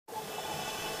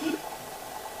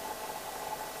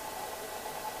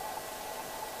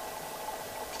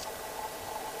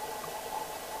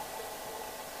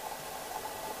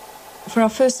For our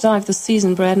first dive this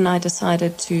season, Brad and I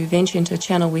decided to venture into a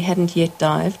channel we hadn't yet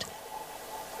dived.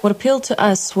 What appealed to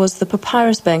us was the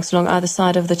papyrus banks along either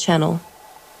side of the channel,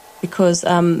 because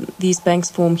these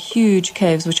banks form huge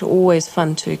caves which are always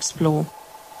fun to explore.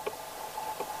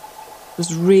 It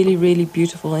was really, really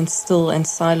beautiful and still and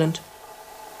silent.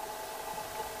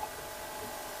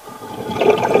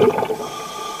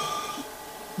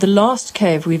 The last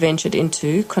cave we ventured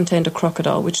into contained a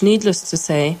crocodile, which, needless to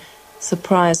say,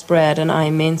 surprised Brad and I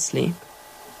immensely.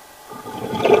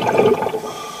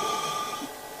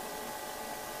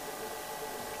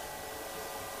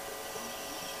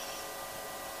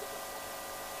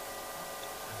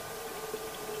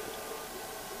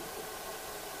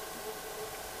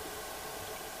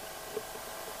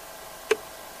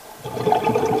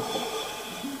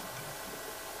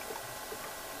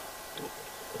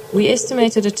 We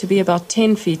estimated it to be about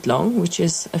 10 feet long, which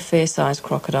is a fair-sized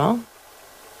crocodile.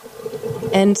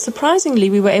 And surprisingly,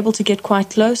 we were able to get quite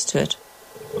close to it.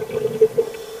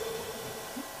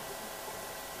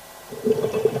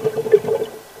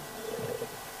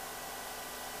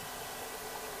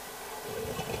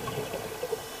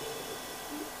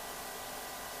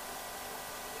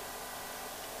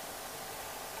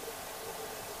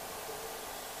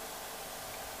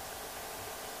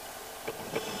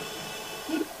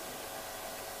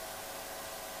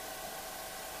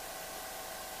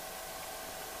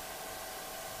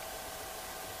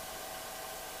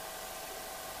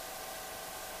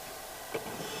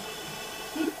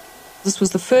 This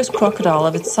was the first crocodile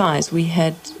of its size we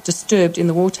had disturbed in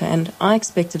the water, and I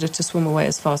expected it to swim away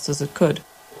as fast as it could.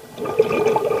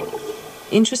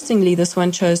 Interestingly, this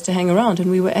one chose to hang around,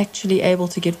 and we were actually able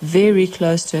to get very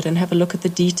close to it and have a look at the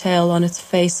detail on its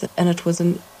face, and it was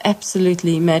an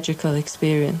absolutely magical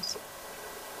experience.